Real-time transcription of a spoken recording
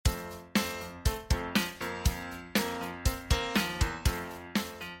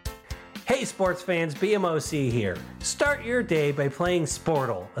Hey sports fans, BMOC here. Start your day by playing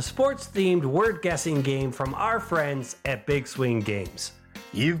Sportle, a sports-themed word-guessing game from our friends at Big Swing Games.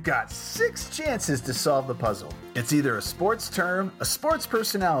 You've got 6 chances to solve the puzzle. It's either a sports term, a sports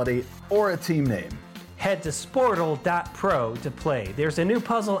personality, or a team name. Head to sportle.pro to play. There's a new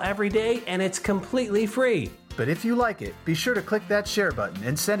puzzle every day, and it's completely free. But if you like it, be sure to click that share button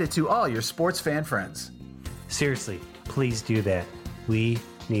and send it to all your sports fan friends. Seriously, please do that. We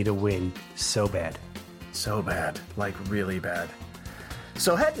need a win so bad. So bad, like really bad.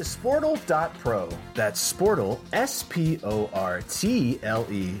 So head to sportle.pro, that's Sportle, SPORTLE.pro,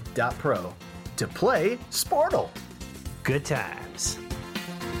 to play Sportle. Good times.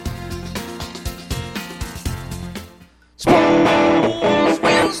 Sports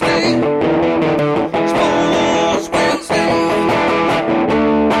Wednesday. Sports Wednesday.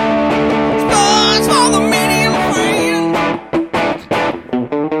 Sports for the medium fan.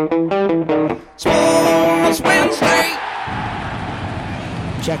 Sports Wednesday.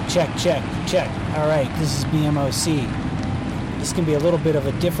 Check. All right, this is BMOC. This can be a little bit of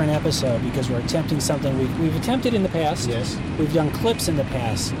a different episode because we're attempting something we've attempted in the past. Yes. We've done clips in the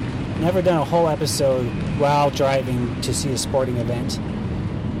past. Never done a whole episode while driving to see a sporting event.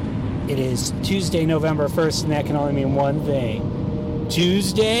 It is Tuesday, November 1st, and that can only mean one thing.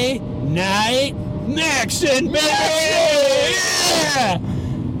 Tuesday Night Maxin', baby! Yeah!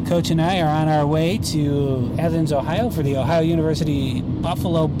 Coach and I are on our way to Athens, Ohio for the Ohio University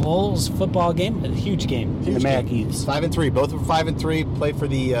Buffalo Bulls football game. A huge game in the MAC East. 5-3. Both are 5-3. Play for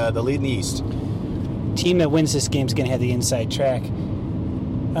the lead in the East. Team that wins this game is going to have the inside track.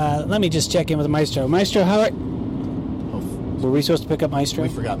 Let me just check in with Maestro. Maestro, were we supposed to pick up Maestro? We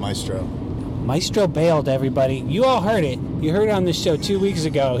forgot Maestro. Maestro bailed, everybody. You all heard it. You heard it on this show 2 weeks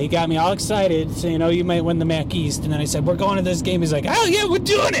ago. He got me all excited, saying, you might win the MAC East. And then I said, we're going to this game. He's like, oh, yeah, we're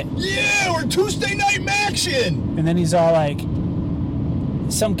doing it. Yeah, we're Tuesday Night Maction. And then he's all like,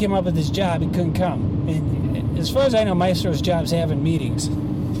 something came up with his job. He couldn't come. And as far as I know, Maestro's job's having meetings.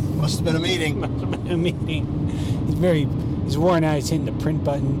 Must have been a meeting. A meeting. He's worn out. He's hitting the print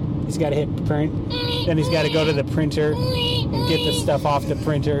button. He's got to hit print. Then he's got to go to the printer and get the stuff off the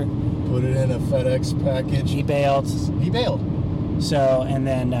printer. Put it in a FedEx package. He bailed. So, and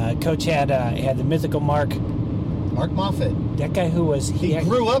then Coach had the mythical Mark Moffitt. That guy who was He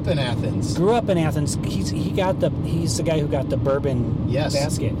grew up in Athens. He's He's the guy who got the bourbon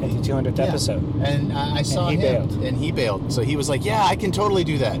basket at the 200th episode. And I saw and he him. bailed. And he bailed. So he was like, yeah, I can totally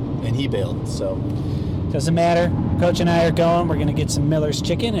do that. And he bailed. So Doesn't matter. Coach and I are going. We're going to get some Miller's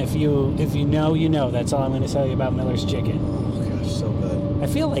Chicken. If you know, you know. That's all I'm going to tell you about Miller's Chicken. oh gosh, so good. I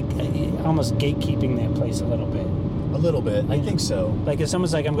feel like almost gatekeeping that place a little bit. A little bit. I think so. Like if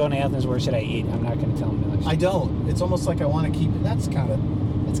someone's like, I'm going to Athens, where should I eat? I'm not going to tell them Miller's Chicken. I don't. It's almost like I want to keep it. That's kind of.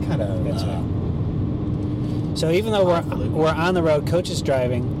 That's right. So even though we're on the road, Coach is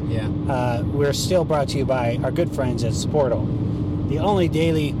driving. Yeah. We're still brought to you by our good friends at Sportle, the only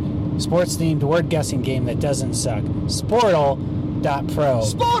daily sports-themed word-guessing game that doesn't suck. Sportle.pro.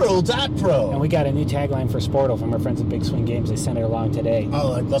 Sportle.pro. And we got a new tagline for Sportle from our friends at Big Swing Games. They sent it along today.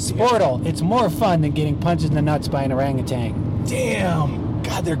 Oh, I'd love to hear Sportle, it's more fun than getting punched in the nuts by an orangutan. Damn.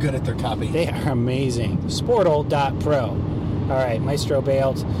 God, they're good at their copy. They are amazing. Sportle.pro. All right, Maestro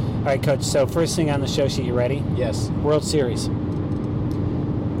bailed. All right, Coach, so first thing on the show sheet, you ready? Yes. World Series.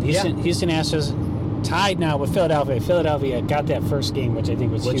 Houston Astros tied now with Philadelphia. Philadelphia got that first game, which I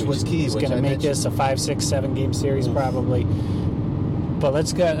think was huge. Which was key. It's which going to make this a 5, 6, 7 game series probably. But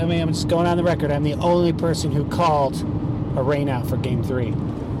let's go. I mean, I'm just going on the record. I'm the only person who called a rain out for Game 3.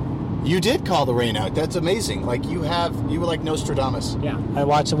 You did call the rain out. That's amazing. Like you were like Nostradamus. Yeah. I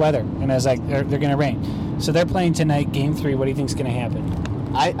watched the weather, and I was like, they're going to rain. So they're playing tonight, Game 3. What do you think's going to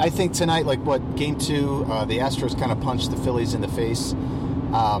happen? I think tonight, Game 2, the Astros kind of punched the Phillies in the face.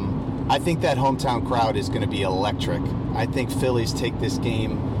 I think that hometown crowd is going to be electric. I think Phillies take this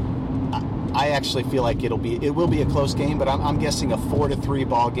game. I actually feel like it will be a close game, but I'm guessing a 4-3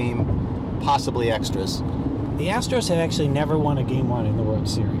 ball game, possibly extras. The Astros have actually never won a Game 1 in the World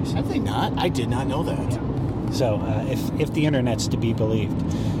Series. Have they not? I did not know that. Yeah. So if the internet's to be believed.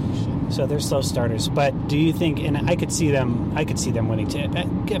 So they're slow starters. But do you think, and I could see them winning too.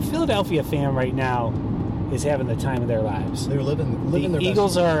 A Philadelphia fan right now is having the time of their lives. They're living the their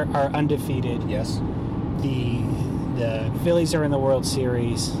Eagles best. are undefeated. Yes. The Phillies are in the World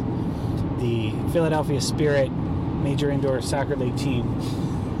Series. The Philadelphia Spirit Major Indoor Soccer League team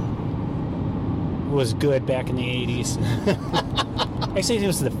was good back in the 80s. Actually, it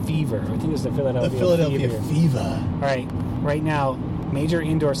was the Fever. I think it was the Philadelphia Fever. All right. Right now, Major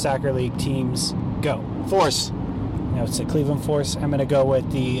Indoor Soccer League teams go. Force. No, it's the Cleveland Force. I'm going to go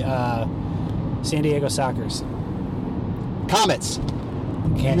with the San Diego Sockers. Comets.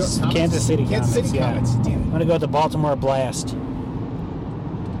 Kansas City Kansas City yeah. Comets. Damn I'm it. going to go with the Baltimore Blast.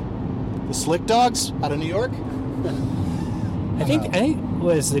 The Slick Dogs out of New York? I think it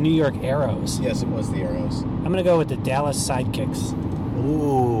was the New York Arrows. Yes, it was the Arrows. I'm going to go with the Dallas Sidekicks.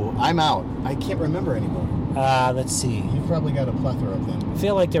 Ooh, I'm out. I can't remember anymore. Let's see. You've probably got a plethora of them. I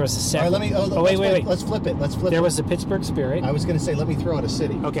feel like there was a All second. right, wait. Let's flip it. There was the Pittsburgh Spirit. I was going to say, let me throw out a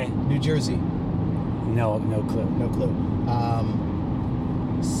city. Okay. New Jersey. No clue. No clue.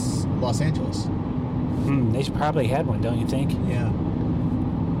 Los Angeles. They probably had one, don't you think? Yeah.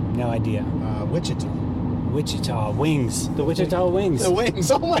 No idea. Wichita. Wings. The Wichita Wings. The Wings.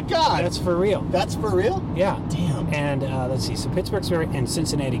 Oh my God. That's for real. That's for real? Yeah. Damn. And let's see. So Pittsburgh Spirit and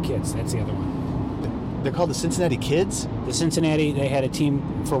Cincinnati Kids. That's the other one. They're called the Cincinnati Kids? The Cincinnati, they had a team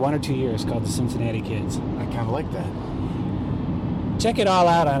for 1 or 2 years called the Cincinnati Kids. I kind of like that. Check it all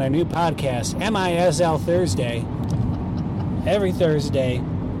out on our new podcast, MISL Thursday. Every Thursday.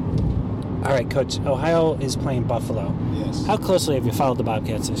 All right, Coach. Ohio is playing Buffalo. Yes. How closely have you followed the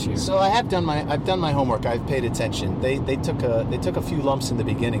Bobcats this year? So I've done my homework. I've paid attention. They took a few lumps in the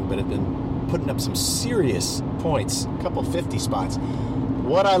beginning, but have been putting up some serious points, a couple 50 spots.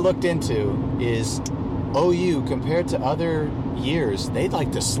 What I looked into is OU, compared to other years, they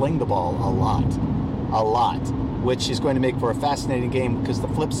like to sling the ball a lot, which is going to make for a fascinating game because the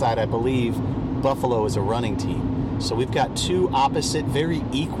flip side, I believe, Buffalo is a running team. So we've got two opposite, very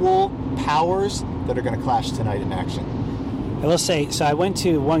equal powers that are going to clash tonight in action. I will say, so I went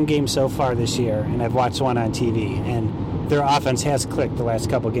to one game so far this year, and I've watched one on TV, and their offense has clicked the last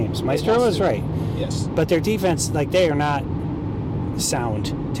couple games. Maestro was right. Yes. But their defense, they are not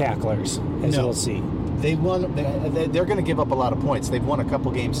sound tacklers, as No. we'll see. They won. They're going to give up a lot of points. They've won a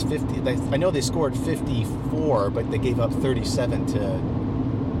couple games 50. I know they scored 54, but they gave up 37 to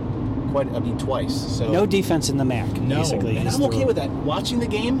twice. So No defense in the MAC, basically. and is I'm the okay rule. with that. Watching the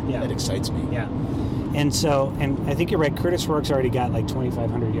game, Yeah. that excites me. Yeah. And I think you're right. Curtis Rourke's already got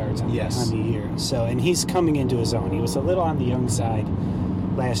 2,500 yards on the year. So, and he's coming into his own. He was a little on the young side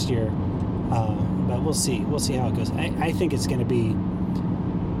last year, but we'll see. We'll see how it goes. I think it's going to be,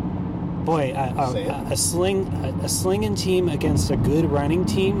 a slinging team against a good running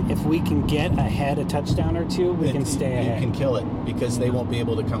team. If we can get ahead a touchdown or two, we can stay ahead. You can kill it because they won't be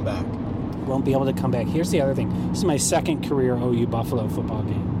able to come back. Won't be able to come back. Here's the other thing. This is my second career OU Buffalo football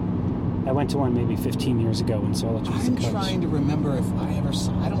game. I went to one maybe 15 years ago when Solich was the coach. I'm trying to remember if I ever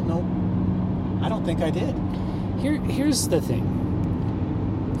saw. I don't know. I don't think I did. Here's the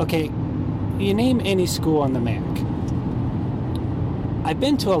thing. Okay, you name any school on the MAC. I've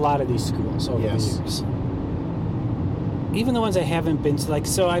been to a lot of these schools over the years. Even the ones I haven't been to,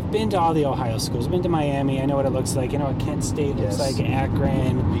 so I've been to all the Ohio schools. I've been to Miami. I know what it looks like. I know what Kent State looks like,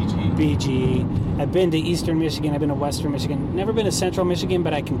 Akron, BG. I've been to Eastern Michigan. I've been to Western Michigan. Never been to Central Michigan,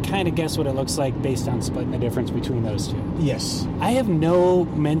 but I can kind of guess what it looks like based on splitting the difference between those two. Yes. I have no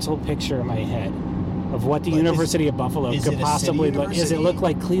mental picture in my head of what the University of Buffalo could possibly look. Does it look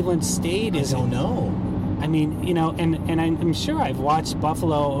like Cleveland State? I don't know. I mean, and I'm sure I've watched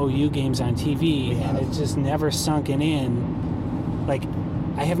Buffalo OU games on TV, and it's just never sunken in.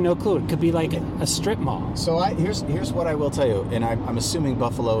 I have no clue. It could be like a strip mall. So here's what I will tell you, and I'm assuming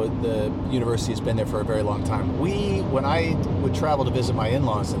Buffalo, the university, has been there for a very long time. When I would travel to visit my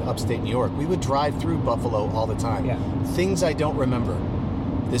in-laws in upstate New York, we would drive through Buffalo all the time. Yeah. Things I don't remember.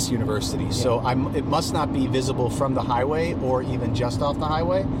 This university, so it must not be visible from the highway or even just off the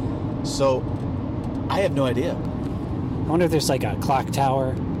highway. So I have no idea. I wonder if there's a clock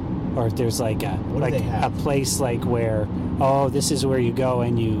tower, or if there's a place where this is where you go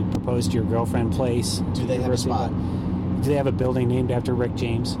and you propose to your girlfriend place. Do they have a spot? Do they have a building named after Rick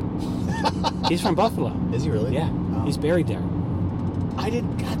James? He's from Buffalo. Is he really? Yeah, he's buried there.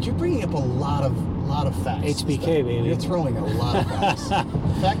 God, you're bringing up a lot of facts. HBK, baby. You're throwing a lot of facts. The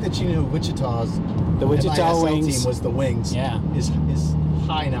fact that you knew the Wichita MISL Wings team was the Wings. Yeah. is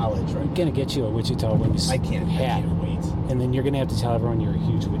high knowledge, right? I'm gonna get you a Wichita Wings I can't wait. and then you're gonna have to tell everyone you're a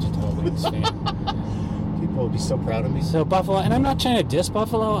huge Wichita Wings fan. People would be so proud of me. So Buffalo, and I'm not trying to diss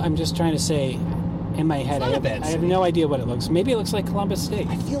Buffalo. I'm just trying to say, in my head, I have no idea what it looks. Maybe it looks like Columbus State.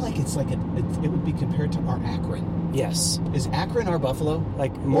 I feel like it's it would be compared to our Akron. Yes. Is Akron our Buffalo?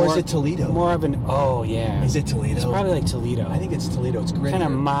 Or is it Toledo? More of an, yeah. Is it Toledo? It's probably like Toledo. I think it's Toledo. It's great. Kind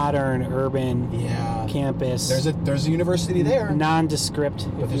of modern, urban campus. There's a university there. Nondescript,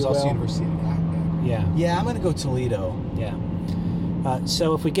 But there's also a university in Akron. Yeah. Yeah, I'm going to go Toledo. Yeah.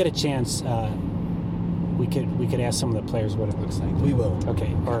 So if we get a chance, we could ask some of the players what it looks like. We will.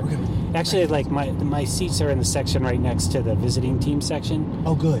 Okay. Or actually, like my seats are in the section right next to the visiting team section.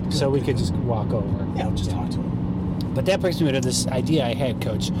 Oh, good. So we could just walk over. Yeah, we'll just talk to him. But that brings me to this idea I had,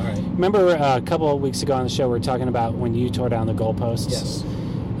 Coach. All right. Remember a couple of weeks ago on the show we were talking about when you tore down the goalposts? Yes.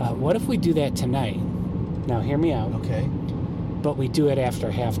 What if we do that tonight? Now, hear me out. Okay. But we do it after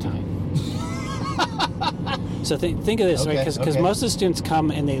halftime. So think of this, right? Okay, Because okay. most of the students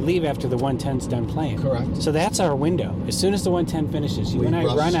come and they leave after the 110's done playing. Correct. So that's our window. As soon as the 110 finishes, you We and I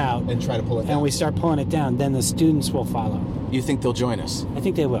rush run out and try to pull it down. and we start pulling it down. Then the students will follow. You think they'll join us? I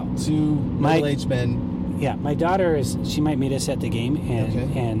think they will. Two middle-aged men. Yeah, my daughter she might meet us at the game, and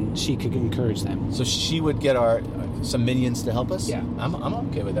Okay. and she could encourage them. So she would get our some minions to help us? Yeah. I'm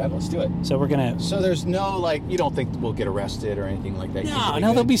okay with that. Let's do it. So we're gonna. So there's no, like, you don't think we'll get arrested or anything like that?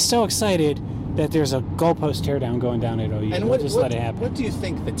 No, they'll be so excited that there's a goalpost teardown going down at OU. And We'll just let it happen. What do you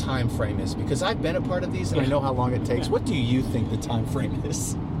think the time frame is? Because I've been a part of these and I Yeah. know how long it takes. Yeah. What do you think the time frame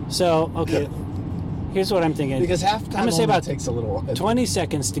is? So okay, here's what I'm thinking. Because halftime I'm gonna say only about takes a little while. 20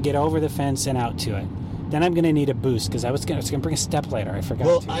 seconds to get over the fence and out to it. Then I'm gonna need a boost because I was gonna bring a step ladder. I forgot.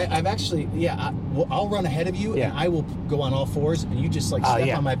 Well, to. I've actually, I'll run ahead of you, Yeah. and I will go on all fours, and you just step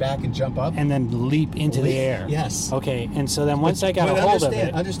yeah. on my back and jump up. and then leap into the air. Yes. Okay, and so then once I got But a hold of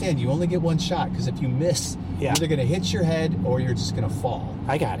it, understand, you only get one shot because if you miss, Yeah. you're either going to hit your head or you're just going to fall.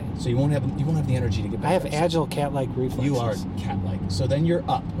 I got it. So you won't have the energy to get back. I have up. agile cat-like reflexes. You are cat-like. So then you're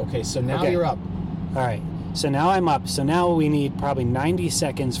up. Okay. So now Okay. you're up. All right. So now I'm up. So now we need probably 90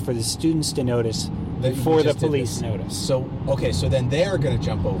 seconds for the students to notice That you before the just did police this. notice. So okay. So then they're going to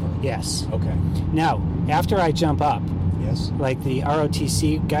jump over. Yes. Okay. Now, after I jump up, Yes. like the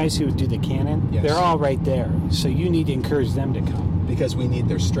ROTC guys who do the cannon, Yes. they're all right there. So you need to encourage them to come. Because we need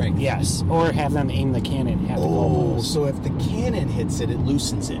their strength. Yes. Or have them aim the cannon at the Oh, goalpost. so if the cannon hits it, it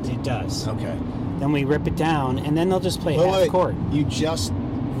loosens it. It does. Okay. Then we rip it down, and then they'll just play Wait, half wait. court. You just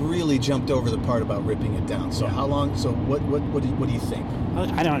really jumped over the part about ripping it down. So Yeah. how long? So what do you think?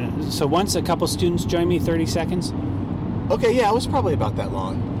 I don't know. So once a couple students join me, 30 seconds. Okay, yeah, it was probably about that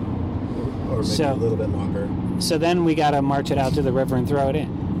long, or maybe So- a little bit longer. So then we got to march it out to the river and throw it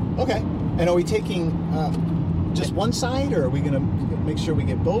in. Okay. And are we taking just one side, or are we going to make sure we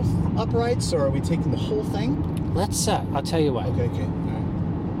get both uprights, or are we taking the whole thing? Let's, I'll tell you what. Okay. All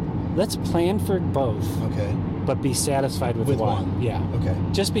Let's plan for both, right. Okay. but be satisfied with, With one. one. Yeah. Okay.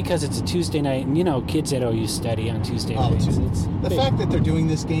 Just because it's a Tuesday night, and kids at OU study on Tuesday Oh, nights. Tuesday. It's The big. fact that they're doing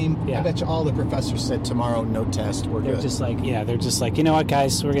this game, Yeah. I bet you all the professors said tomorrow, no test, we're They're good. just like, you know what,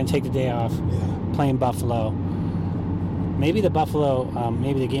 guys, we're going to take the day off, yeah. playing Buffalo. Maybe the Buffalo,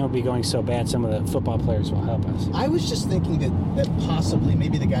 maybe the game will be going so bad, some of the football players will help us. I was just thinking that possibly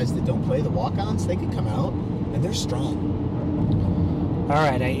maybe the guys that don't play, the walk-ons, they could come out, and they're strong. All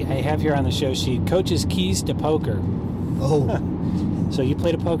right, I have here on the show sheet Coach's Keys to Poker. Oh, So you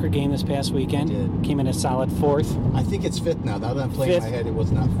played a poker game this past weekend. did. Came in a solid fourth. I think it's fifth now. Now that I'm playing in Fifth. my head, it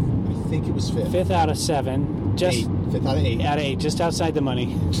was not. I think it was fifth. Fifth out of seven. Just Eight. Fifth out of eight. out of eight, just outside the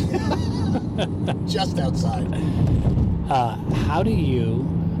money. Just outside. How do you,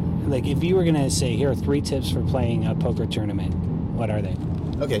 like, if you were going to say, here are 3 tips for playing a poker tournament, what are they?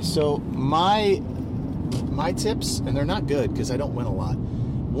 Okay, so my tips, and they're not good because I don't win a lot.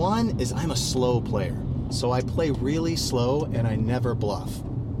 One is I'm a slow player. So I play really slow and I never bluff.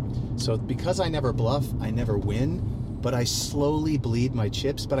 So because I never bluff, I never win, but I slowly bleed my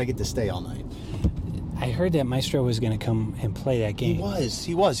chips, but I get to stay all night. I heard that Maestro was going to come and play that game.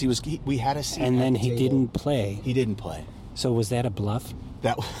 We had a seat And at then the he table. didn't play. He didn't play. So was that a bluff?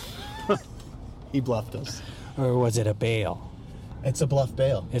 That he bluffed us. Or was it a bail? It's a bluff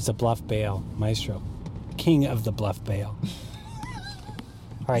bail. It's a bluff bail, Maestro. King of the bluff bail.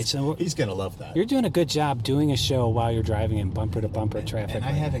 All right, so He's gonna love that. you're doing a good job doing a show while you're driving in bumper-to-bumper traffic. And I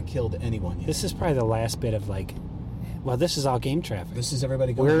right now. haven't killed anyone yet. This is probably the last bit of this is all game traffic. This is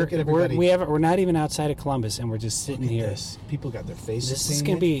everybody going. Look at everybody. We're not even outside of Columbus, and we're just sitting Look at here. this. People got their faces. This is painted.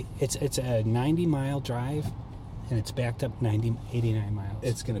 going to be it's a 90-mile drive, and it's backed up 89 miles.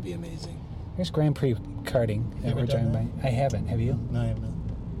 It's gonna be amazing. Here's Grand Prix karting that ever we're done driving by. I haven't. Have you? No, I have not.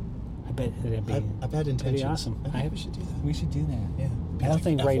 I bet it'd be. I've had intentions. Pretty awesome. I think we should do that. We should do that. Yeah. I don't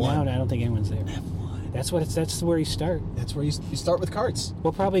think right F1. now. I don't think anyone's there. That's what it's. That's where you start. That's where you start with carts.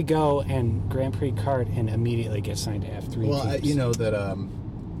 We'll probably go and Grand Prix kart and immediately get signed to F3 Well, teams. you know that.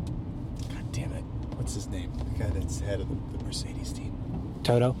 God damn it! What's his name? The guy that's head of the Mercedes team.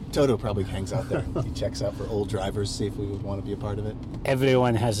 Toto probably hangs out there. He checks out for old drivers, see if we would want to be a part of it.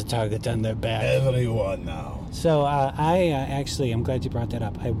 Everyone has a target on their back. Everyone now. So I'm glad you brought that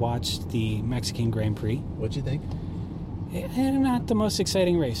up. I watched the Mexican Grand Prix. What'd you think? Not the most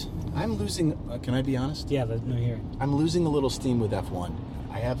exciting race. I'm losing. Can I be honest? Yeah, let me hear it. I'm losing a little steam with F1.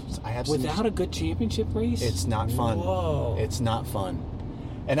 I have. Without a good championship race? It's not fun. Whoa. It's not fun.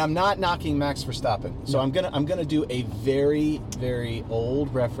 And I'm not knocking Max Verstappen. So I'm gonna do a very, very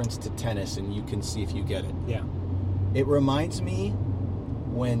old reference to tennis, and you can see if you get it. Yeah. It reminds me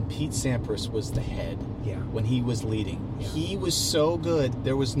when Pete Sampras was the head. Yeah. When he was leading, Yeah. he was so good.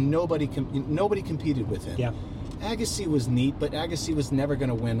 There was nobody competed with him. Yeah. Agassi was neat, but Agassi was never going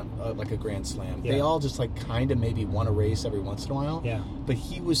to win like a Grand Slam. Yeah. They all just like kind of maybe won a race every once in a while. Yeah. But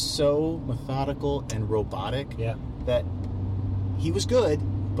he was so methodical and robotic Yeah. that he was good,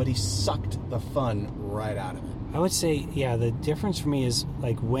 but he sucked the fun right out of it. I would say, yeah, the difference for me is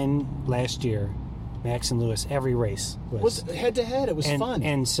like when last year, Max and Lewis, every race Was head to head. It was fun.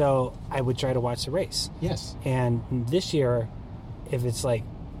 And so I would try to watch the race. yes. And this year, if it's like,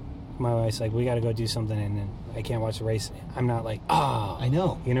 my wife's like, we got to go do something, and then I can't watch the race, I'm not like, I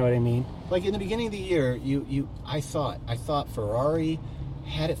know. you know what I mean? Like in the beginning of the year, I thought Ferrari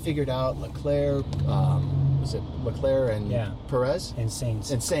had it figured out. Leclerc, was it Leclerc and Yeah. Perez And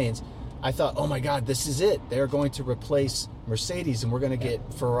Saints. and Sainz? I thought, oh my God, this is it. They're going to replace Mercedes, and we're going to get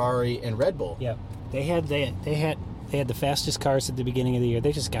Ferrari and Red Bull. Yeah. They had the fastest cars at the beginning of the year.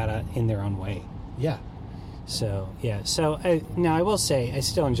 They just got in their own way. Yeah. So yeah. So now I will say I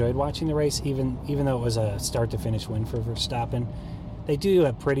still enjoyed watching the race, even though it was a start to finish win for Verstappen. They do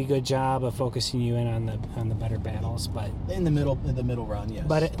a pretty good job of focusing you in on the better battles, but In the middle run, yes.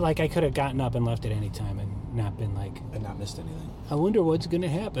 but I could have gotten up and left at any time and not been like, and not missed anything. I wonder what's going to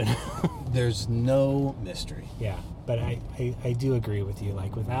happen. There's no mystery. Yeah, but I do agree with you.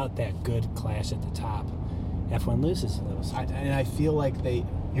 Like without that good clash at the top, F1 loses a little. And I feel like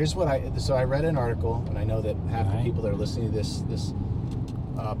here's what I read an article, and I know that half the Right. people that are listening to this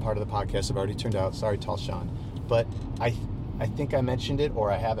part of the podcast have already turned out. Sorry, Tall Sean, but I think I mentioned it,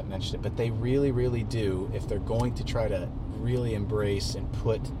 or I haven't mentioned it, but they really, really do. If they're going to try to really embrace and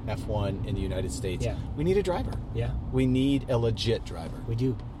put F1 in the United States, Yeah. we need a driver. Yeah, We need a legit driver. we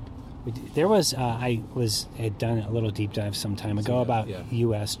do. There was had done a little deep dive some time ago about yeah.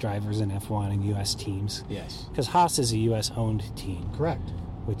 U.S. drivers in F1 and U.S. teams. Yes, Because Haas is a U.S. owned team, correct.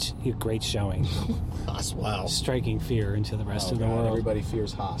 which great showing, Wow. striking fear into the rest of the God, world. everybody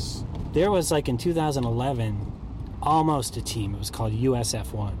fears Haas. There was like in 2011, almost a team. It was called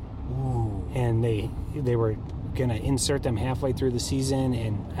USF1, Ooh. and they were gonna insert them halfway through the season,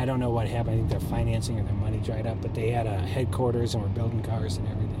 and I don't know what happened. I think their financing or their money dried up, but they had a headquarters and were building cars and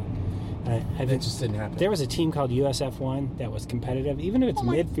everything. That just didn't happen. There was a team called USF1 that was competitive, even if it's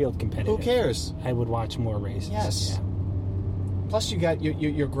midfield competitive. Who cares? I would watch more races. Yes. Yeah. Plus,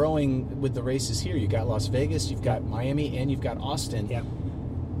 you're growing with the races here. You got Las Vegas, you've got Miami, and you've got Austin. Yeah.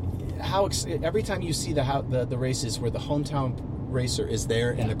 Every time you see the races where the hometown racer is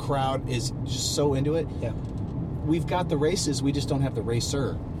there Yeah. and the crowd is just so into it, Yeah. we've got the races. We just don't have the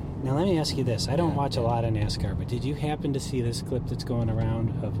racer. Now let me ask you this. I don't Yeah. watch a lot of NASCAR, but did you happen to see this clip that's going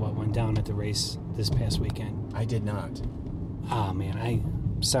around of what went down at the race this past weekend? I did not. Oh man,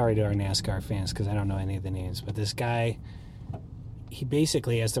 I'm sorry to our NASCAR fans because I don't know any of the names, but this guy, he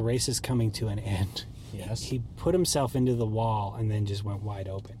basically, as the race is coming to an end, Yes. he put himself into the wall and then just went wide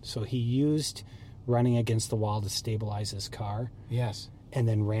open. So he used running against the wall to stabilize his car Yes. and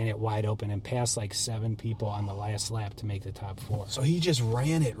then ran it wide open and passed like 7 people on the last lap to make the top 4. So he just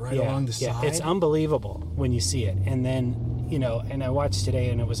ran it right along the side. It's unbelievable when you see it. And then, and I watched today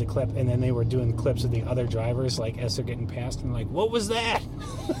and it was a clip, and then they were doing clips of the other drivers, like as they're getting past, and like, what was that?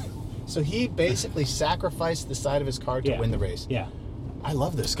 So he basically sacrificed the side of his car to Yeah. win the race. Yeah. I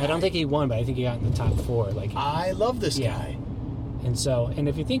love this guy. I don't think he won, but I think he got in the top 4. Like, I love this Yeah. guy. and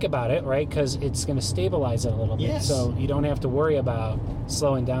if you think about it, right, because it's going to stabilize it a little bit, Yes. so you don't have to worry about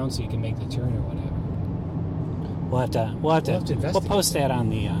slowing down so you can make the turn or whatever. We'll have to We'll have to investigate post that on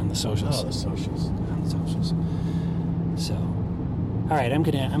the socials. Oh, the socials. On the socials. So, all right, I'm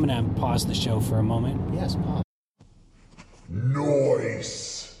gonna pause the show for a moment. Yes, Paul.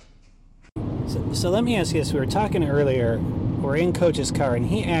 So let me ask you this. We were talking earlier, we're in Coach's car, and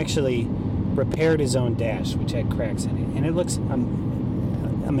he actually repaired his own dash, which had cracks in it, and it looks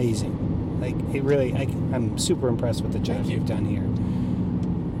amazing. Like, it really, I'm super impressed with the job you've done here.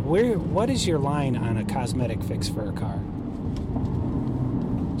 What is your line on a cosmetic fix for a car?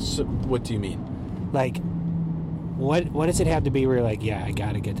 So, what do you mean? Like, what does it have to be where you're like, yeah, I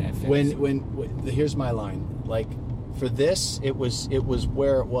got to get that fixed? When here's my line. Like, for this, it was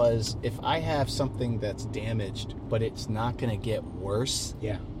where it was. If I have something that's damaged, but it's not going to get worse,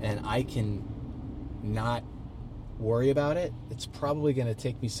 Yeah. and I can not worry about it, it's probably going to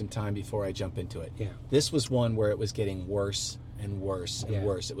take me some time before I jump into it. Yeah. This was one where it was getting worse and worse and Yeah.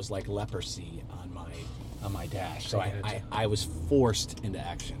 worse. It was like leprosy on my dash. So I gotcha. I was forced into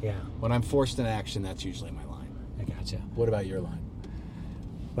action. Yeah. When I'm forced into action, that's usually my line. I gotcha. What about your line?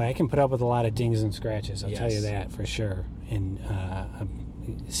 But I can put up with a lot of dings and scratches. I'll tell you Yes. that for sure. And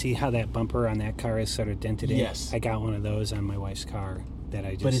see how that bumper on that car is sort of dented in? Yes. I got one of those on my wife's car that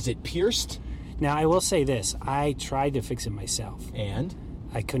I just... But is it pierced? Now, I will say this. I tried to fix it myself. And?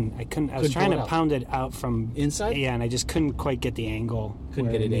 I couldn't. I was Couldn't trying pull it to out. pound it out from Inside? Yeah, and I just couldn't quite get the angle Couldn't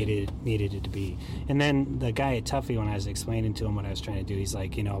where get it needed it to be. And then the guy at Tuffy, when I was explaining to him what I was trying to do, he's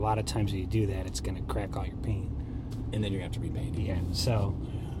like, a lot of times when you do that, it's going to crack all your paint. And then you're going to have to repaint it. Yeah. So,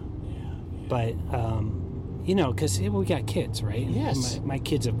 Yeah. but because we got kids, right? Yes. My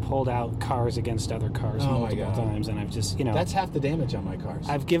kids have pulled out cars against other cars Oh, my multiple God. times, and I've just That's half the damage on my cars.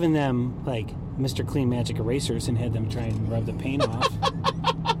 I've given them like Mr. Clean Magic erasers and had them try and rub the paint off.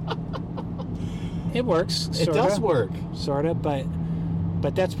 It works. It Sorta, does work. sorta,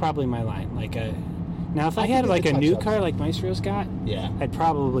 but that's probably my line. Like now, if I I had think like it's a a new touch-up. car like Maestro's got, Yeah. I'd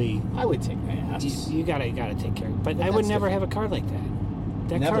probably I would take my ass. you gotta take care of it. But Well, I would that's never the- have a car like that.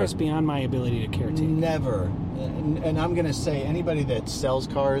 That Never. car is beyond my ability to caretake. Never. And I'm going to say, anybody that sells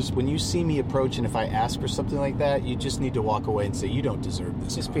cars, when you see me approach and if I ask for something like that, you just need to walk away and say, you don't deserve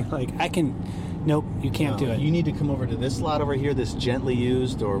this. Just car. be like, nope, you can't do it. You need to come over to this lot over here that's gently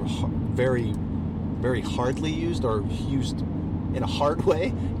used or very, very hardly used or used in a hard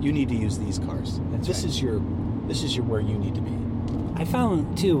way. You need to use these cars. This is your where you need to be. I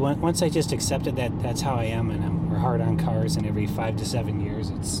found too once I just accepted that that's how I am, and we're hard on cars, and every 5 to 7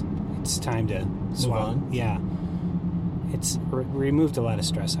 years it's time to swap. on? Yeah, it's removed a lot of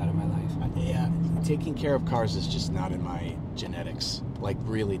stress out of my life. Yeah, taking care of cars is just not in my genetics. Like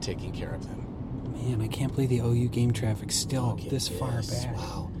really taking care of them. Man, I can't believe the OU game traffic's still Look at this far this. back.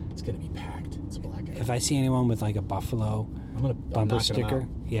 Wow, it's gonna be packed. It's a black guy. If I see anyone with like a Buffalo I'm bumper knocking 'em sticker, out.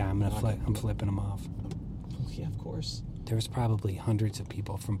 yeah, I'm flipping them off. Yeah, of course. There's probably hundreds of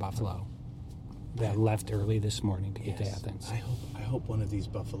people from Buffalo that left early this morning to get to Athens. I hope one of these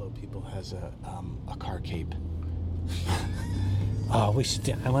Buffalo people has a car cape. Oh, we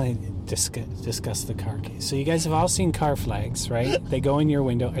should. I want to discuss the car case. So you guys have all seen car flags, right? They go in your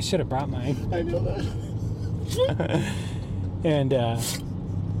window. I should have brought mine. I know that.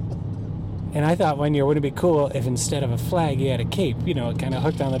 And I thought one year wouldn't it be cool if instead of a flag you had a cape, kind of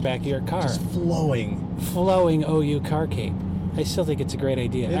hooked on the back of your car, Just flowing. flowing OU car cape. I still think it's a great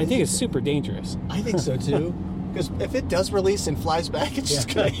idea. I think it's super dangerous. I think so too. Because if it does release and flies back, it's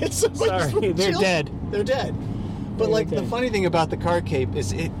just gonna hit somebody. Sorry, they're dead. They're dead. But They're like the dead. funny thing about the car cape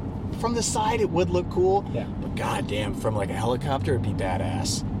is it from the side it would look cool. Yeah. But goddamn, from like a helicopter it'd be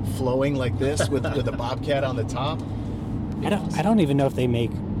badass. Flowing like this with a bobcat on the top. I don't even know if they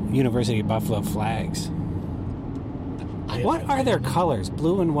make University of Buffalo flags. What are their colors?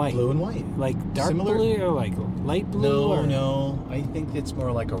 Blue and white. Blue and white. Like dark Similar? blue or like light blue? or No. I think it's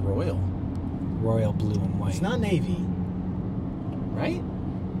more like a royal. Royal blue and white. It's not navy. Right?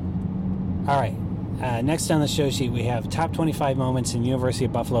 All right. Next on the show sheet, we have top 25 moments in University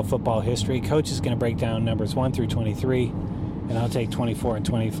of Buffalo football history. Coach is going to break down numbers 1 through 23, and I'll take 24 and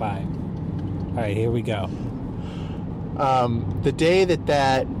 25. All right, here we go. The day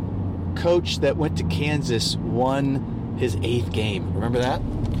that coach that went to Kansas won his 8th game. Remember that?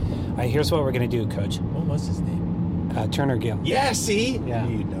 All right, here's what we're going to do, Coach. What was his name? Turner Gill. Yeah, see? Yeah.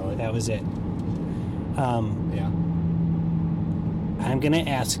 You know it. That was it. Yeah. I'm going to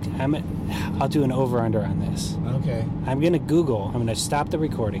ask. I'll do an over-under on this. Okay. I'm going to Google. I'm going to stop the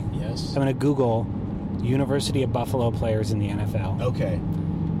recording. Yes. I'm going to Google University of Buffalo players in the NFL. Okay.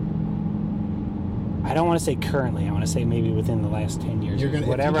 I don't want to say currently. I want to say maybe within the last 10 years. You're gonna- if you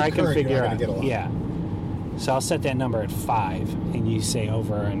whatever do I can current, you're figure not gonna out. get a lot. Yeah. So I'll set that number at 5, and you say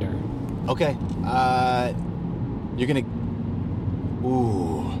over or under. Okay. You're gonna.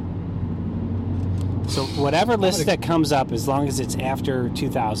 Ooh. So whatever list that comes up, as long as it's after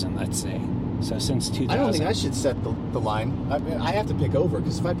 2000, let's say. So since 2000. I don't think I should set the line. I have to pick over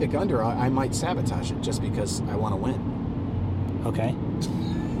because if I pick under, I might sabotage it just because I want to win. Okay.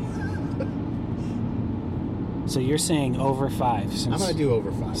 So you're saying over 5 since I'm gonna do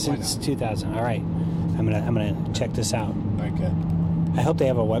over 5. Why since not? 2000. All right. I'm gonna check this out. Okay. I hope they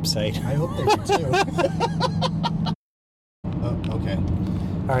have a website. I hope they do too. Okay.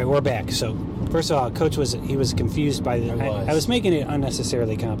 All right, we're back. So first of all, Coach was confused by the. I was making it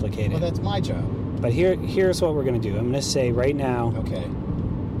unnecessarily complicated. Well, that's my job. But here's what we're going to do. I'm going to say right now, Okay.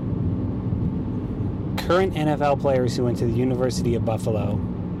 current NFL players who went to the University of Buffalo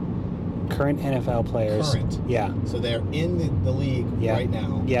current NFL players. Current. Yeah. So they're in the league Yeah. right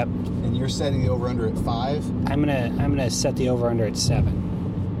now. Yep. And you're setting the over/under at 5. I'm gonna set the over/under at 7.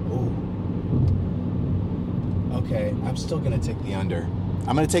 Ooh. Okay, I'm still gonna take the under.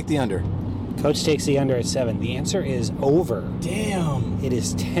 I'm gonna take the under. Coach takes the under at 7. The answer is over. Damn. It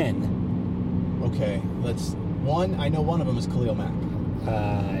is 10. Okay, I know one of them is Khalil Mack.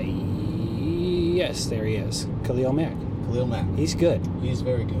 Yes, there he is. Khalil Mack. Khalil Mack. He's good. He's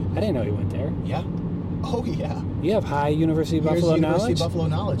very good. I didn't know he went there. Yeah. Oh, yeah. You have high University of Here's Buffalo University knowledge? of Buffalo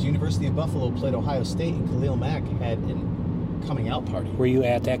knowledge. University of Buffalo played Ohio State, and Khalil Mack had a coming out party. Were you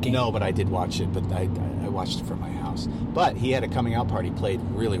at that game? No, but I did watch it, but I watched it from my house. But he had a coming out party, played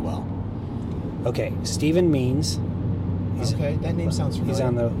really well. Okay, Stephen Means. Okay, that name sounds familiar. He's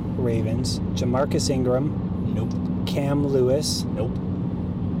on the Ravens. Jamarcus Ingram. Nope. Cam Lewis. Nope.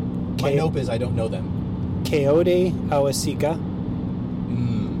 My nope is I don't know them. Keode Awasika.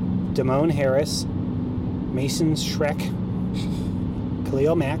 Mm. Damone Harris. Mason Shrek.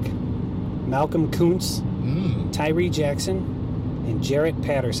 Khalil Mack. Malcolm Kuntz. Mm. Tyree Jackson. And Jarrett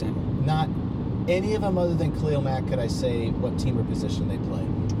Patterson. Not any of them other than Khalil Mack could I say what team or position they play.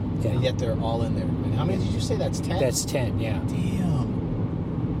 Yeah. And yet they're all in there. And how many did you say? That's 10? That's 10, yeah.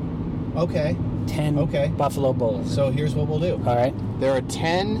 Damn. Okay. 10 Okay. Buffalo Bulls. So here's what we'll do. All right. There are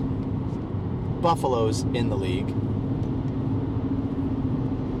 10 Buffaloes in the league.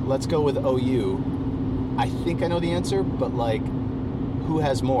 Let's go with OU. I think I know the answer, but who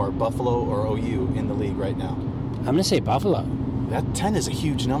has more, Buffalo or OU in the league right now? I'm going to say Buffalo. That 10 is a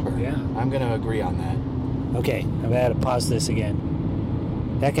huge number. Yeah. I'm going to agree on that. Okay, I've got to pause this again.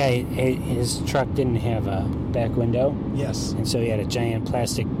 That guy, his truck didn't have a back window, Yes. and so he had a giant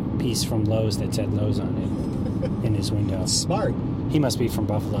plastic piece from Lowe's that said Lowe's on it in his window. Smart. He must be from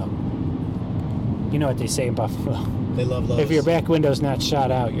Buffalo. You know what they say in Buffalo? They love Lowe's. If your back window's not shot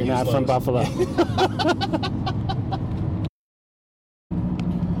out, you're Use not from Lowe's. Buffalo.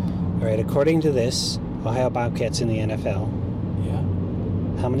 All right, according to this, Ohio Bobcats in the NFL.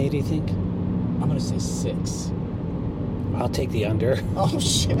 Yeah. How many do you think? I'm going to say 6. I'll take the under. Oh,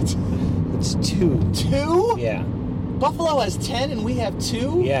 shit. It's 2. 2? Yeah. Buffalo has 10 and we have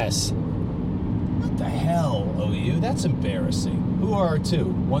 2? Yes. What the hell, OU? That's embarrassing. Who are our 2?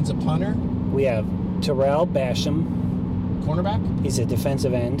 One's a punter, We have Terrell Basham. cornerback? He's a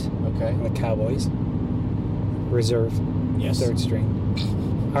defensive end Okay. on the Cowboys. Reserve. Yes. 3rd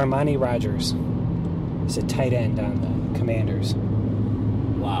string. Armani Rogers. He's a tight end on the Commanders.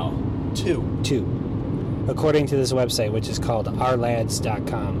 Wow. 2. 2. According to this website, which is called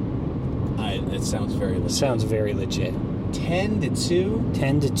ourlads.com. It sounds very legit. Sounds very legit. 10 to 2?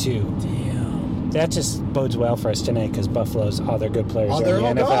 10 to 2. Damn. That just bodes well for us tonight because Buffalo's all their good players Oh, are they're in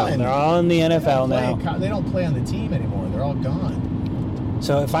all the NFL. gone. They're all in the NFL now. They don't play on the team anymore. They're all gone.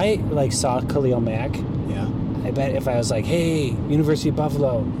 So if I saw Khalil Mack, Yeah. I bet if I was like, "Hey, University of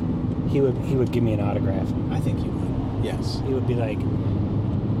Buffalo," he would give me an autograph. I think you would. Yes. He would be like, "Do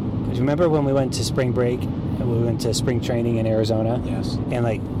you remember when we went to spring break and we went to spring training in Arizona?" Yes. And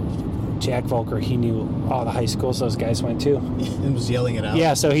Jack Volker, he knew all the high schools those guys went to. And was yelling it out.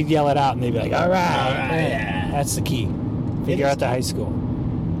 Yeah, so he'd yell it out and they'd be like, "All right, All right, yeah. that's the key. Figure out the high school."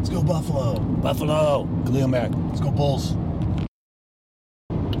 Let's go Buffalo. Buffalo, Khalil Mack. Let's go Bulls.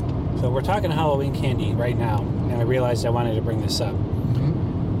 So we're talking Halloween candy right now, and I realized I wanted to bring this up.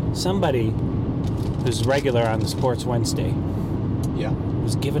 Mm-hmm. Somebody who's regular on the Sports Wednesday Yeah.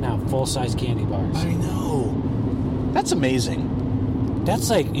 was giving out full-size candy bars. I know. That's amazing.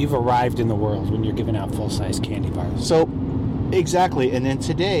 That's like you've arrived in the world when you're giving out full-size candy bars. So, exactly. And then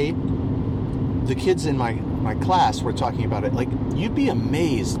today, the kids in my class were talking about it. You'd be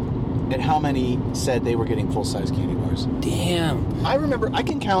amazed at how many said they were getting full-size candy bars. Damn. I remember, I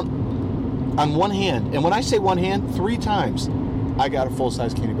can count on one hand. And when I say one hand, 3 times I got a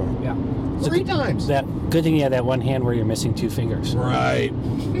full-size candy bar. Yeah. 3 times. That good thing you had that one hand where you're missing 2 fingers. Right.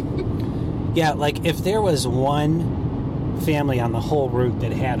 Yeah, if there was one family on the whole route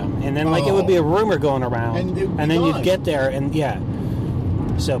that had them, and then it would be a rumor going around, And it would be then gone. you'd get there, and yeah.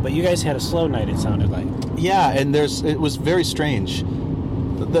 So, but you guys had a slow night. It sounded like. Yeah, and it was very strange.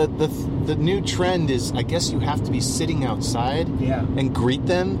 The new trend is, I guess you have to be sitting outside Yeah. and greet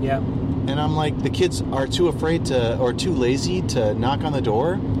them. Yeah. And I'm like, the kids are too afraid to, or too lazy to knock on the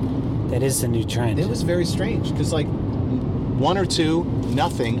door. That is the new trend. It was very strange because 1 or 2,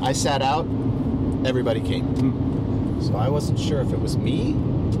 nothing. I sat out, everybody came. So I wasn't sure if it was me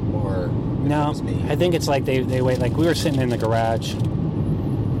or if it No, was me. I think it's like they wait. Like we were sitting in the garage.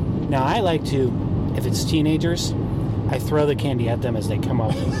 Now I like to, if it's teenagers, I throw the candy at them as they come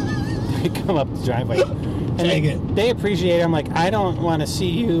up. They come up the driveway. And Dang it. they appreciate it. I'm like, I don't want to see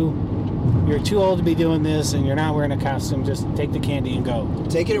you you're too old to be doing this and you're not wearing a costume, just take the candy and go.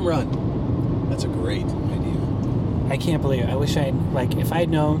 Take it and run. That's a great idea. I can't believe it. I wish if I'd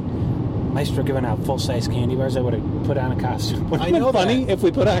known Maestro giving out full-size candy bars, I would have put on a costume. Would it have been funny if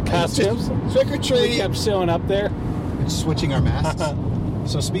we put on costumes? Trick or treat. We kept showing up there. Switching our masks.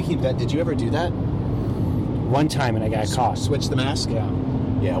 So speaking of that, did you ever do that? One time and I got caught. Switch the mask? Yeah.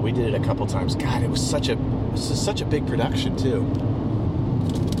 Yeah, we did it a couple times. God, it was such a big production too.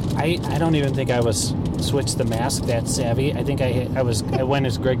 I don't even think I was switched the mask that savvy. I think I went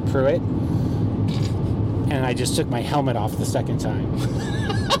as Greg Pruitt, and I just took my helmet off the second time.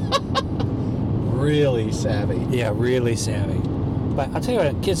 Really savvy. Yeah, really savvy. But I'll tell you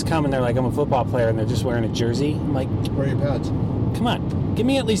what, kids come and they're like, I'm a football player, and they're just wearing a jersey. I'm like, Where are your pads? come on, give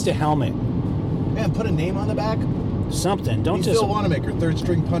me at least a helmet. Yeah, put a name on the back. Something. Don't He's just. Phil Wanamaker, third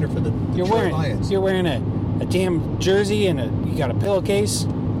string punter for the Detroit Lions. You're wearing a damn jersey and you got a pillowcase.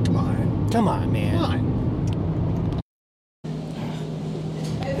 Come on. Come on, man. Come on.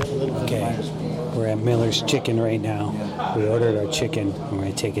 Okay, we're at Miller's Chicken right now. We ordered our chicken. We're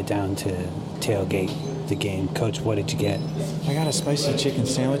going to take it down to tailgate the game. Coach, what did you get? I got a spicy chicken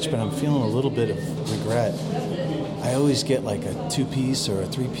sandwich, but I'm feeling a little bit of regret. I always get like a 2-piece or a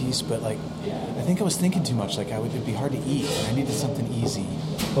 3-piece, but like I think I was thinking too much. Like it'd be hard to eat, and I needed something easy.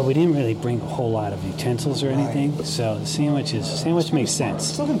 Well, we didn't really bring a whole lot of utensils or anything, so the sandwich makes sense.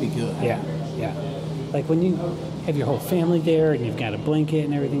 It's still gonna be good. Yeah. Like when you have your whole family there and you've got a blanket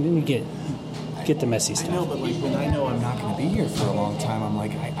and everything, then you get the messy stuff. I know, but like when I know I'm not going to be here for a long time, I'm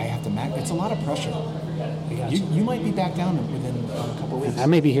like I have to. It's a lot of pressure. You might be back down within a couple of weeks. I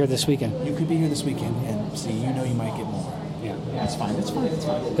may be here this weekend. You could be here this weekend, and see, you might get more. Yeah. That's fine. It's fine.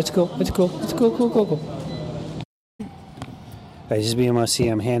 It's cool. Cool. All right, this is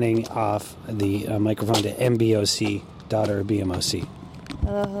BMOC. I'm handing off the microphone to MBOC, daughter of BMOC.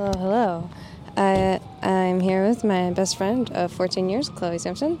 Hello. I'm here with my best friend of 14 years, Chloe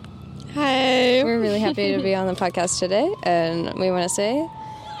Sampson. Hi. We're really happy to be on the podcast today, and we want to say,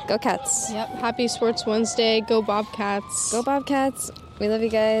 go Cats. Yep. Happy Sports Wednesday. Go Bobcats. Go Bobcats. We love you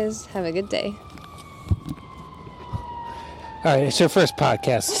guys. Have a good day. All right, it's your first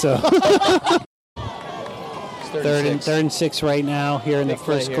podcast, so third and 6 right now here in the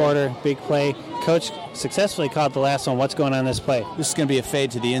first quarter. Big play. Coach successfully caught the last one. What's going on this play? This is going to be a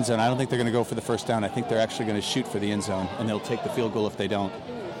fade to the end zone. I don't think they're going to go for the first down. I think they're actually going to shoot for the end zone, and they'll take the field goal if they don't.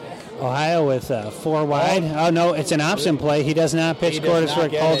 Ohio with 4 wide. Oh, no, it's an option play. He does not pitch. Cordis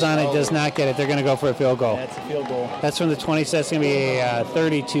Rick holds on it, does not get it. They're going to go for a field goal. That's a field goal. That's from the 20, so that's going to be a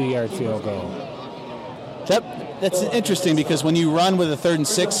 32-yard field goal. That's interesting because when you run with a 3rd and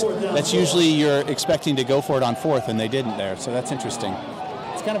 6, that's usually you're expecting to go for it on 4th, and they didn't there. So that's interesting.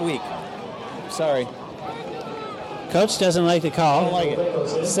 It's kind of weak. Sorry. Coach doesn't like the call. I don't like it.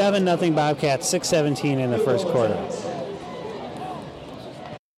 7-0 Bobcats, 6:17 in the first quarter.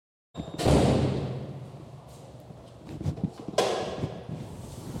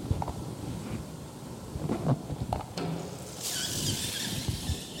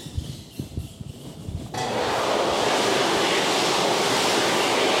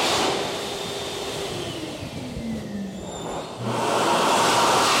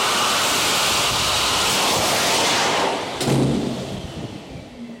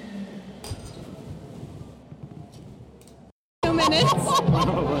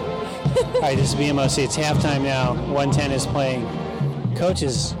 All right, this is BMOC. It's halftime now. 110 is playing. Coach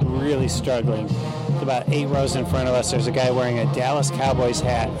is really struggling. About 8 rows in front of us, there's a guy wearing a Dallas Cowboys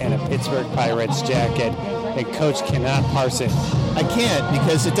hat and a Pittsburgh Pirates jacket, and Coach cannot parse it. I can't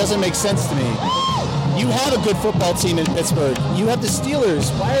because it doesn't make sense to me. You have a good football team in Pittsburgh. You have the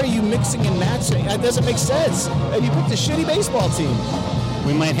Steelers. Why are you mixing and matching? That doesn't make sense. And you picked a shitty baseball team.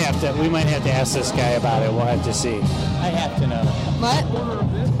 We might have to ask this guy about it. We'll have to see. I have to know. What?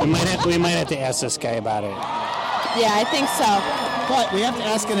 We might have to ask this guy about it. Yeah, I think so. But we have to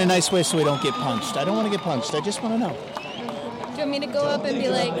ask in a nice way so we don't get punched. I don't want to get punched. I just want to know. Do you want me to go up and be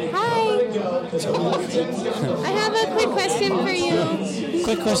like, hi, I have a quick question for you.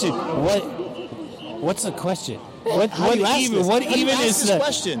 Quick question. What's the question? What even is the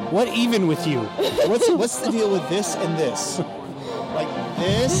question? What even with you? What's the deal with this and this? Like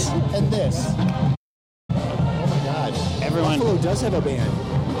this and this. Oh my God! Everyone. Buffalo does have a band.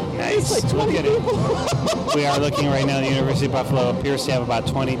 Nice. It's like 20 Look at it. We are looking right now. The University of Buffalo appears to have about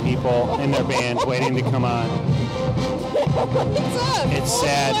 20 people in their band waiting to come on. What's up? It's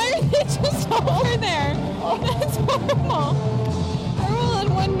sad. Why are they just over there? That's horrible. They're all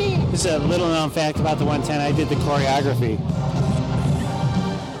on one knee. This is a little known fact about the 110. I did the choreography.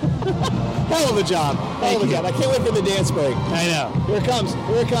 Hell of a job. Hell of a job. I can't wait for the dance break. I know. Here it comes.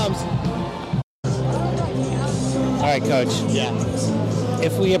 Here it comes. All right, Coach. Yeah.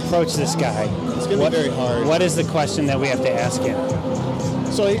 If we approach this guy, It's going to be very hard. what is the question that we have to ask him?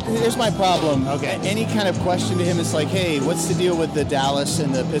 So here's my problem. Okay. Any kind of question to him is like, hey, what's the deal with the Dallas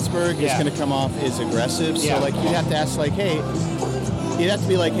and the Pittsburgh? It's Yeah. going to come off as aggressive. Yeah. So, like, you'd have to ask, like, hey, you'd have to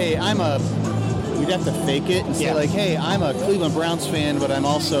be like, hey, we'd have to fake it and say, Yeah. like, hey, I'm a Cleveland Browns fan, but I'm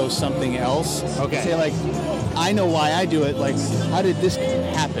also something else. Okay. Say, like, I know why I do it. Like, how did this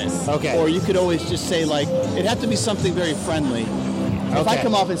happen? Okay. Or you could always just say, like, it'd have to be something very friendly. If I Okay.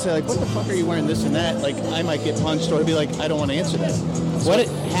 come off and say, like, what the fuck are you wearing this and that? Like, I might get punched, or I'd be like, I don't want to answer that. So What it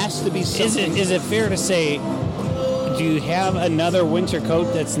has to be something. Is it fair to say, do you have another winter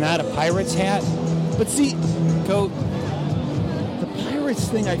coat that's not a Pirates hat? But see, Coat? the Pirates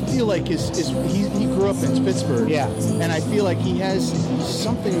thing, I feel like he grew up in Pittsburgh. Yeah. And I feel like he has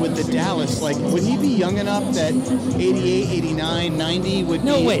something with the Dallas. Like, would he be young enough that 88, 89, 90 would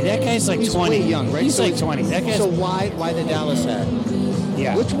No be? way, that guy's like he's 20. way young, right? He's So like it's- 20. That guy's... So why the Dallas hat?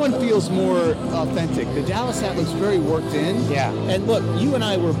 Yeah. Which one feels more authentic? The Dallas hat looks very worked in. Yeah. And look, you and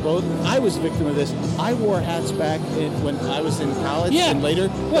I were both, I was a victim of this. I wore hats back when I was in college Yeah. and later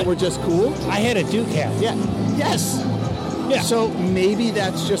that were just cool. I had a Duke hat. Yeah. Yes. Yeah. So maybe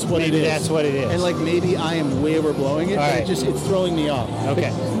that's just what Maybe it is. that's what it is. And like maybe I am way overblowing it. All but right. it's throwing me off. Okay.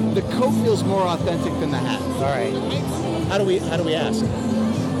 The coat feels more authentic than the hat. All right. How do we ask?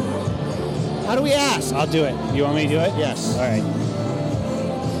 How do we ask? I'll do it. You want me to do it? Yes. All right.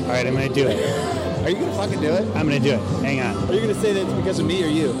 All right, I'm going to do it. Are you gonna fucking do it? I'm going to do it. Hang on. Are you gonna say that it's because of me or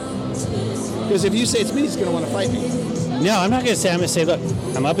you? Because if you say it's me, he's gonna want to fight me. No, I'm not going to say. I'm going to say, look,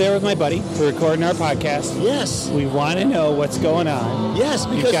 I'm up there with my buddy. We're recording our podcast. Yes. We want to know what's going on. Yes,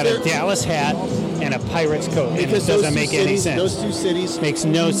 because You've got a they're- Dallas hat and a Pirates coat. And Because it those doesn't two make any cities, sense. Those two cities. Makes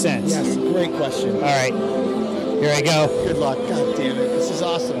no sense. Yes. Great question. All right. Here I go. Good luck. God damn it. This is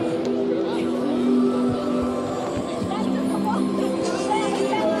awesome.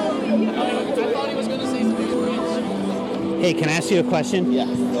 Hey, can I ask you a question? Yeah.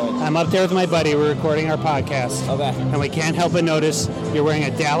 Go ahead. I'm up there with my buddy. We're recording our podcast. Okay. And we can't help but notice you're wearing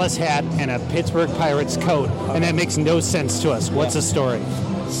a Dallas hat and a Pittsburgh Pirates coat. And that makes no sense to us. What's the story?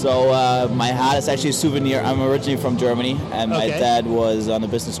 So my hat is actually a souvenir. I'm originally from Germany, and my Okay. dad was on a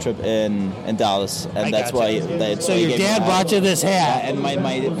business trip in Dallas, and I that's gotcha. why. So your dad brought you this hat. And my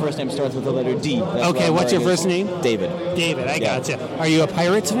first name starts with the letter D. That's Okay, why I'm what's your wearing first it. name? David. David, I Yeah. gotcha. Are you a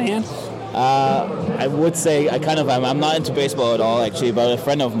Pirates fan? I would say I kind of am. I'm not into baseball at all, actually, but a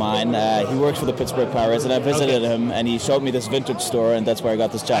friend of mine, he works for the Pittsburgh Pirates, and I visited him, and he showed me this vintage store, and that's where I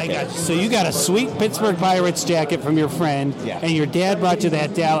got this I jacket. got you. So you got a sweet Pittsburgh Pirates jacket from your friend, Yeah. and your dad brought you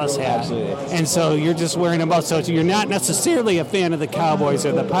that Dallas hat. Absolutely. And so you're just wearing them both. So you're not necessarily a fan of the Cowboys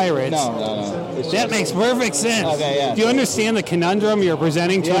or the Pirates. No. It's That just- makes perfect sense. Okay, yeah. Do you understand the conundrum you're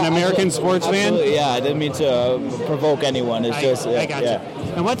presenting to Yeah, an American absolutely. sports fan? Absolutely, yeah. I didn't mean to provoke anyone. It's just, I got yeah. you.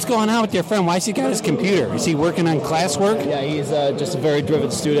 And what's going on with your friend? Why's he got his computer? Is he working on classwork? Yeah, he's just a very driven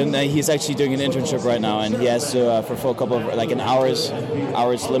student. He's actually doing an internship right now, and he has to fulfill a couple of an hours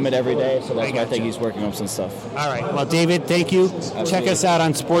limit every day. So that's why I think he's working on some stuff. All right. Well, David, thank you. Check us out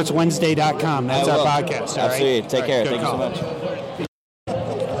on sportswednesday.com. That's I our will. podcast. All right? Absolutely. Take All care. right, good Thank call. you so much.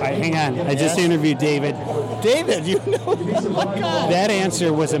 All right, hang on. I just interviewed David. David, you know? Oh my God. That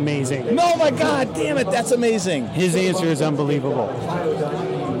answer was amazing. No, my God, damn it, that's amazing. His answer is unbelievable.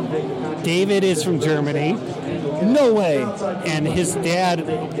 David is from Germany. No way. And his dad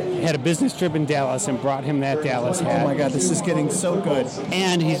had a business trip in Dallas and brought him that Dallas hat. Oh my God, this is getting so good.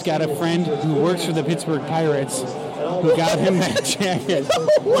 And he's got a friend who works for the Pittsburgh Pirates who got him that jacket.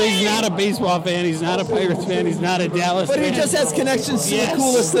 So he's not a baseball fan, he's not a Pirates fan, he's not a Dallas But fan. he just has connections to Yes. the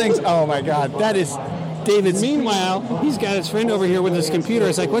coolest things. Oh my God, that is David's. Meanwhile, he's got his friend over here with his computer.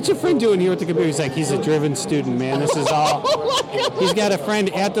 It's like, what's your friend doing here with the computer? He's like, he's a driven student, man. This is all. He's got a friend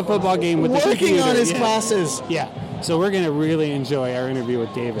at the football game with the Working computer. on his Yeah. classes. Yeah. So we're going to really enjoy our interview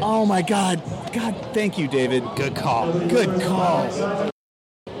with David. Oh my God. God, thank you, David. Good call. Good call.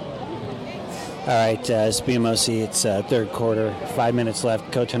 All right, it's BMOC. It's third quarter, 5 minutes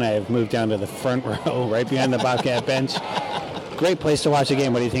left. Coach and I have moved down to the front row, right behind the Bobcat bench. Great place to watch the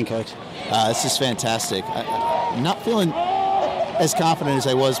game. What do you think, Coach? This is fantastic. I'm not feeling as confident as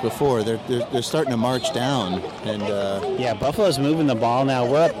I was before. They're starting to march down, and Yeah, Buffalo's moving the ball now.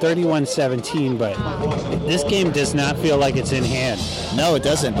 We're up 31-17, but this game does not feel like it's in hand. no, it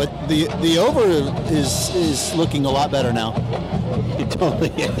doesn't. But the over is looking a lot better now. It totally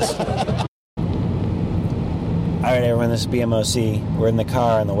is. All right, everyone, this is BMOC. We're in the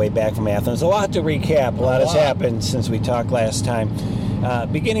car on the way back from Athens. A lot to recap. A lot has happened since we talked last time.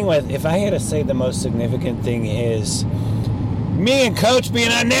 Beginning with, if I had to say the most significant thing is me and Coach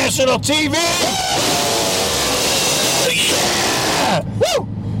being on national TV. Yeah! Woo!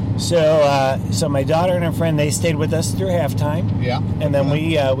 So my daughter and her friend, they stayed with us through halftime. Yeah. And then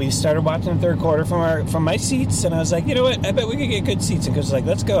we started watching the third quarter from my seats, and I was like, you know what? I bet we could get good seats. And Coach was like,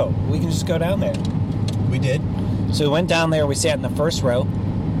 let's go. We can just go down there. We did. So we went down there. We sat in the first row,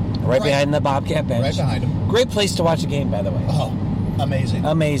 right behind the Bobcat bench. Right behind him. Great place to watch a game, by the way. Oh, amazing.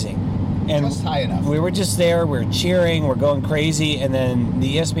 Amazing. And just high enough. We were just there. We were cheering. We're going crazy. And then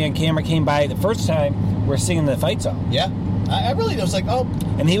the ESPN camera came by. The first time, we're singing the fight song. Yeah. I really was like, oh.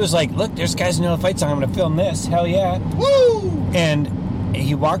 And he was like, look, there's guys who know the fight song. I'm going to film this. Hell yeah. Woo! And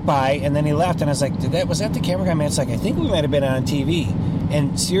he walked by, and then he left. And I was like, was that the camera guy? Man, it's like, I think we might have been on TV.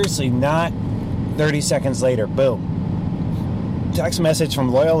 And seriously, not 30 seconds later, boom. Text message from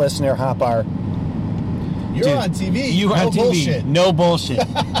loyal listener Hopar. You're on TV. You were on TV. Bullshit. No bullshit.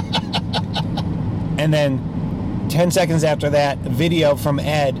 And then 10 seconds after that, a video from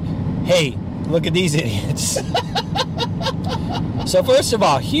Ed. Hey, look at these idiots. So first of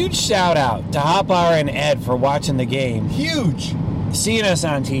all, huge shout out to Hopar and Ed for watching the game. Huge. Seeing us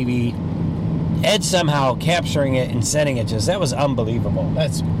on TV. Ed somehow capturing it and sending it to us. That was unbelievable.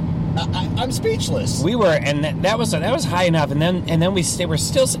 I'm speechless. We were, and that was high enough. And then we're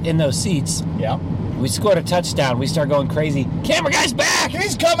still in those seats. Yeah. We scored a touchdown. We start going crazy. Camera guy's back!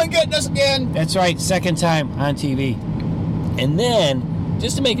 He's coming, getting us again. That's right. Second time on TV. And then,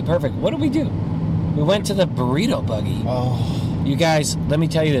 just to make it perfect, what did we do? We went to the burrito buggy. Oh. You guys, let me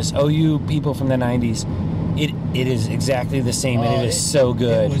tell you this. OU people from the 90s, it is exactly the same, and it is so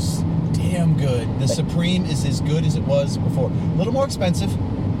good. It was damn good. The Supreme is as good as it was before. A little more expensive.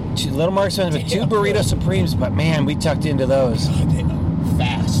 A little more expensive, but 2 burrito Supremes, but man, we tucked into those. God, they are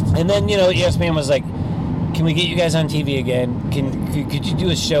fast. And then, ESPN was like, can we get you guys on TV again? Could you do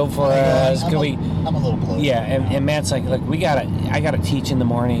a show for us? I'm a little bloated. Yeah, and Matt's like, look, I gotta teach in the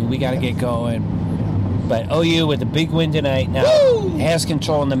morning. We gotta get going. But OU with the big win tonight now has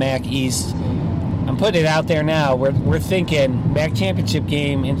control in the MAC East. I'm putting it out there now. We're thinking MAC championship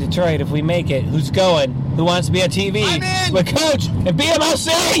game in Detroit. If we make it, who's going? Who wants to be on TV? I'm in. With Coach and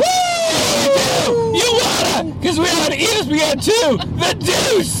BMOC. You wanna? Because we're on ESPN 2. The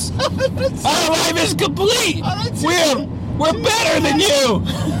Deuce. Our life is complete. We're better than you.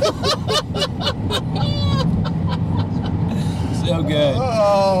 So good.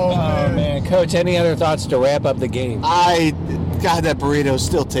 Oh, man. Coach, any other thoughts to wrap up the game? God, that burrito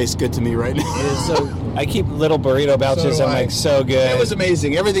still tastes good to me right now. It is so. I keep little burrito belches. So do I'm I. like, so good. It was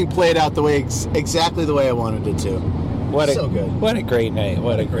amazing. Everything played out the way exactly the way I wanted it to. So good. What a great night.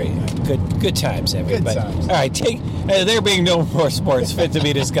 What a great night. Good times, everybody. Good times. All right, there being no more sports fit to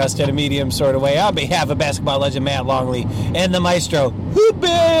be discussed in a medium sort of way, on behalf of basketball legend Matt Longley and the maestro who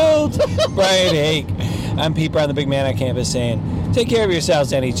built Brian Hake, I'm Pete Brown, the big man on campus, saying take care of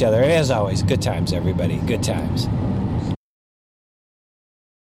yourselves and each other. And as always, good times, everybody. Good times.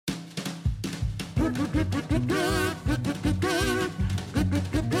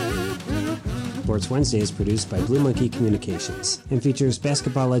 Sports Wednesday is produced by Blue Monkey Communications and features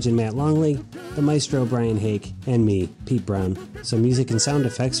basketball legend Matt Longley, the maestro Brian Hake, and me, Pete Brown. Some music and sound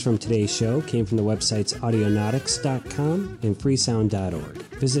effects from today's show came from the websites audionautics.com and freesound.org.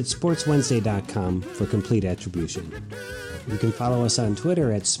 Visit sportswednesday.com for complete attribution. You can follow us on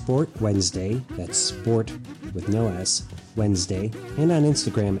Twitter at Sport Wednesday, that's sport with no S, Wednesday, and on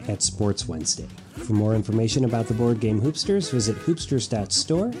Instagram at Sports Wednesday. For more information about the board game Hoopsters, visit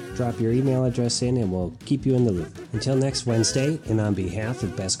hoopsters.store, drop your email address in, and we'll keep you in the loop. Until next Wednesday, and on behalf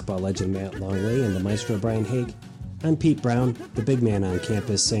of basketball legend Matt Longley and the maestro Brian Hake, I'm Pete Brown, the big man on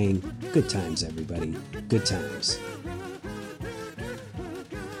campus, saying good times, everybody. Good times.